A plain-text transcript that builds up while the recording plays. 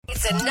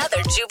It's another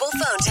Jubal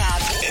phone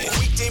tab.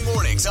 Weekday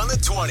mornings on the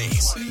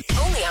 20s.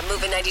 Only on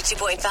Moving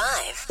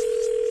 92.5.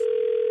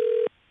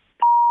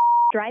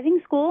 Driving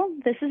school.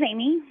 This is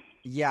Amy.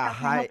 Yeah, How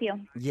can I help you?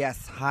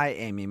 Yes, hi,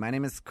 Amy. My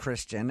name is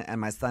Christian,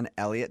 and my son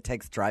Elliot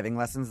takes driving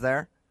lessons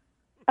there.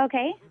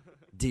 Okay.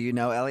 Do you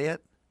know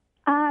Elliot?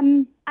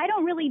 I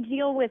don't really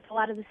deal with a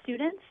lot of the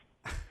students.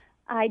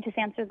 I just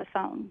answer the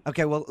phone.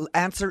 Okay, well,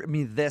 answer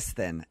me this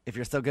then. If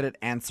you're so good at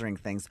answering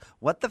things,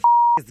 what the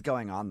is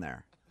going on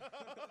there?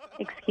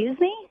 Excuse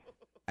me?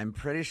 I'm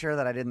pretty sure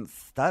that I didn't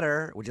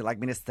stutter. Would you like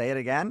me to say it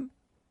again?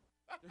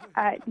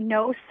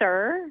 No,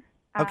 sir.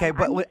 Okay,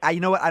 but you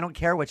know what? I don't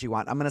care what you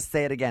want. I'm going to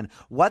say it again.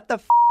 What the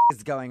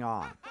is going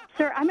on?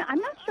 Sir, I'm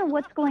not sure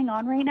what's going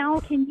on right now.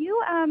 Can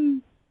you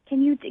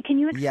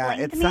explain Yeah,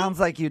 it to me? sounds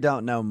like you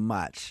don't know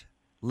much.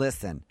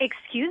 Listen.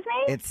 Excuse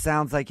me? It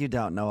sounds like you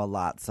don't know a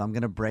lot, so I'm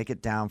going to break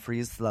it down for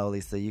you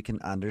slowly so you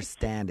can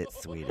understand it,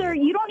 sweetie. Sir,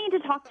 you don't need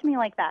to talk to me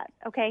like that,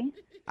 okay?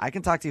 I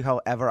can talk to you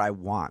however I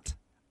want.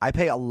 I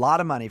pay a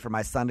lot of money for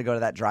my son to go to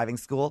that driving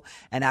school,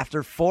 and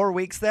after 4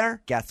 weeks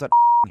there, guess what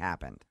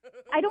happened?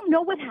 I don't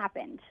know what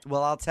happened.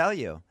 Well, I'll tell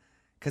you,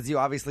 because you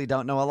obviously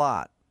don't know a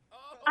lot.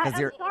 I'm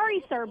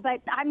sorry, sir, but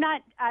I'm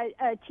not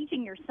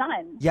teaching your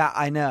son. Yeah,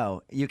 I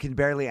know. You can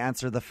barely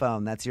answer the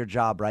phone. That's your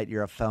job, right?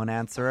 You're a phone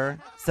answerer.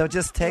 So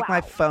just take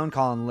my phone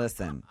call and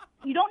listen.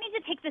 You don't need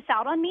to take this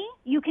out on me.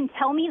 You can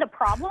tell me the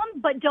problem,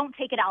 but don't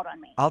take it out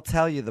on me. I'll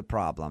tell you the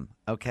problem,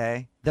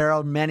 okay? There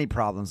are many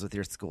problems with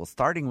your school,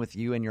 starting with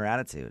you and your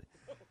attitude.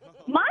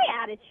 My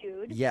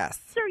attitude? Yes.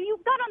 Sir, you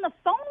got on the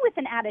phone with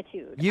an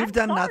attitude. You've I'm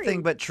done sorry.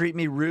 nothing but treat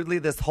me rudely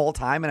this whole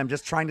time, and I'm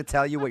just trying to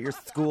tell you what your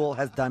school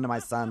has done to my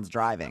son's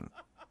driving.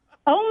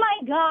 Oh,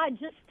 my God.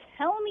 Just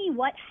tell me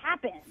what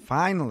happened.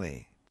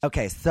 Finally.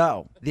 Okay,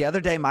 so the other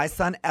day, my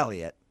son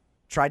Elliot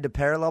tried to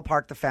parallel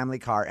park the family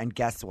car, and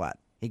guess what?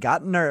 He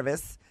got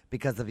nervous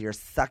because of your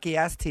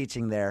sucky-ass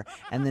teaching there,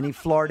 and then he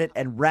floored it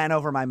and ran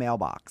over my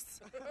mailbox.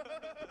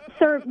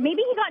 Sir,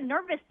 maybe he got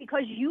nervous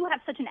because you have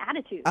such an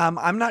attitude.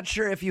 I'm not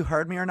sure if you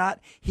heard me or not.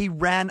 He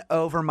ran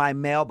over my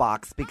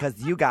mailbox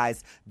because you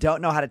guys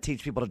don't know how to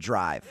teach people to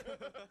drive.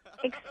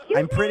 Excuse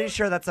I'm me? pretty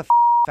sure that's a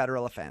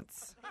federal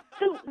offense.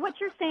 So what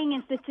you're saying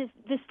is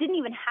this didn't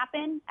even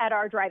happen at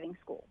our driving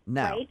school,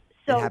 No, right?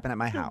 it happened at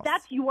my house.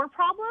 That's your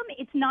problem.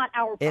 It's not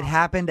our problem. It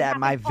happened at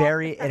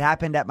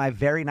my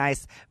very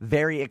nice,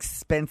 very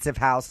expensive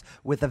house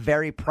with a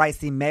very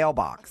pricey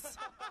mailbox.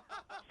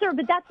 Sir,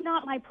 but that's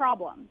not my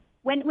problem.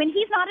 When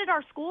he's not at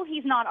our school,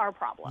 he's not our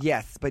problem.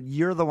 Yes, but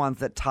you're the ones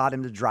that taught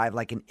him to drive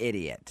like an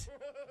idiot.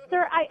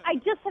 Sir, I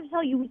just have to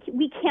tell you,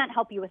 we can't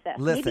help you with this.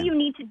 Listen. Maybe you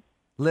need to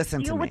Listen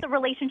to deal me. with the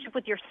relationship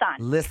with your son.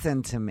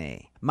 Listen to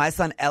me. My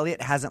son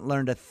Elliot hasn't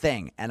learned a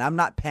thing, and I'm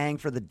not paying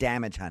for the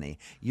damage, honey.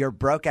 Your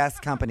broke-ass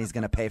company's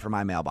going to pay for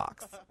my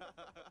mailbox.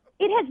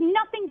 It has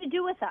nothing to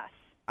do with us.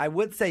 I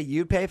would say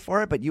you pay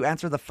for it, but you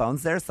answer the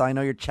phones there, so I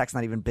know your check's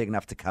not even big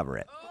enough to cover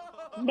it.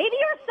 Maybe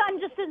your son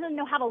just doesn't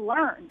know how to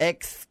learn.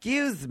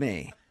 Excuse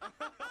me.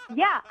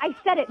 Yeah, I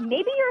said it.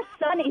 Maybe your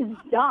son is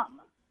dumb.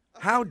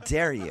 How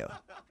dare you?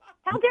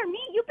 How dare me?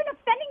 You've been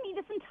offending me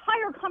this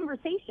entire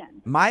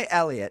conversation. My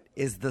Elliot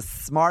is the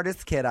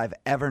smartest kid I've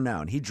ever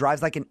known. He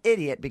drives like an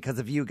idiot because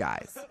of you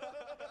guys.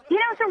 You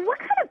know, sir, what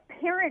kind of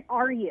parent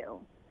are you?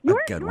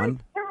 You're good a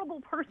one.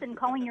 terrible person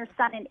calling your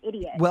son an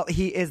idiot. Well,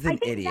 he is an I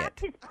think idiot.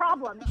 that's his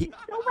problem. He's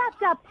so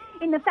wrapped up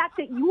in the fact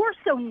that you're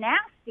so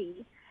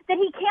nasty that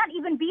he can't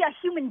even be a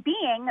human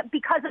being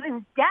because of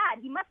his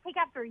dad. He must take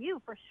after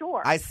you for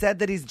sure. I said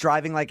that he's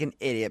driving like an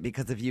idiot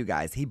because of you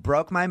guys. He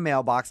broke my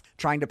mailbox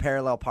trying to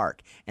parallel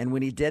park. And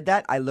when he did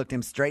that, I looked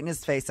him straight in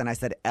his face and I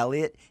said,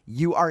 Elliot,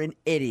 you are an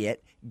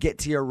idiot. Get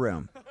to your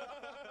room.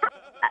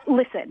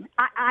 Listen,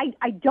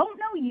 I don't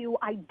know you.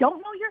 I don't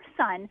know your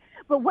son.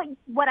 But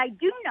what I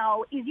do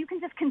know is you can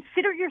just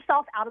consider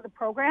yourself out of the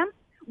program.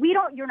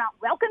 You're not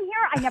welcome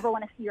here. I never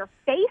want to see your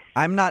face.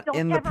 I'm not Don't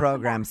in the ever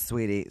program, come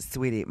sweetie.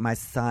 Sweetie, my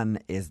son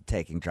is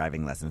taking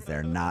driving lessons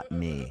there, not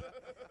me.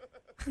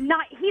 He's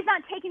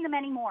not taking them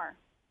anymore.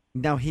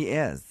 No, he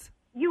is.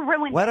 You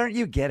ruined What it. aren't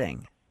you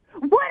getting?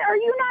 What are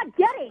you not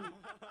getting?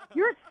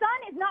 Your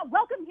son is not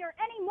welcome here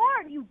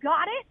anymore. You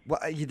got it?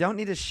 Well, you don't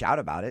need to shout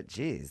about it.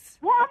 Jeez.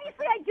 Well,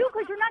 obviously I do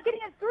because you're not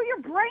getting it through your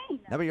brain.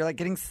 No, but you're like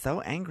getting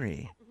so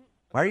angry.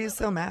 Why are you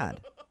so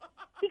mad?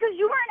 Because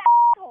you are an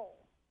asshole.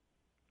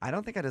 I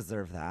don't think I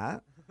deserve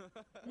that.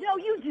 No,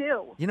 you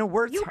do. You know,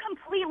 words You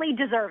completely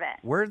deserve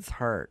it. words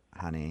hurt,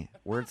 honey.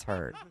 Words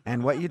hurt.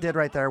 And what you did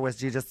right there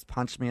was you just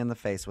punched me in the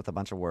face with a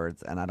bunch of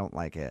words, and I don't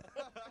like it.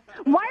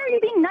 Why are you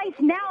being nice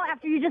now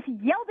after you just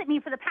yelled at me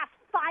for the past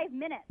 5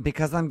 minutes?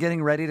 Because I'm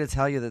getting ready to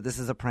tell you that this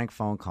is a prank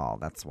phone call.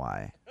 That's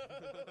why.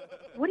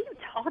 What are you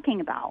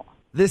talking about?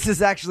 This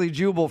is actually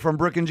Jubal from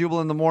Brook and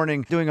Jubal in the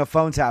Morning doing a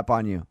phone tap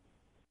on you.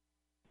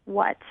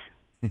 What?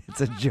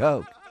 It's a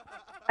joke.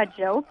 A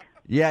joke?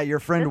 Yeah, your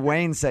friend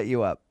Wayne set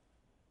you up.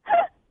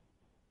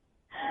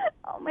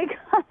 Oh, my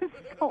God. It's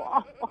so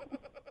awful.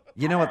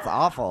 You know what's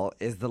awful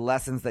is the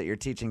lessons that you're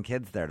teaching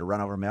kids there to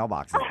run over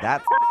mailboxes.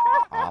 That's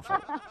awful.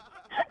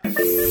 Wake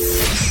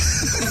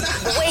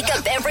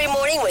up every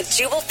morning with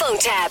Jubal phone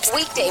tabs.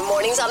 Weekday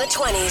mornings on the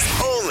 20s.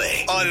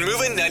 Only on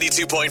Moving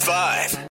 92.5.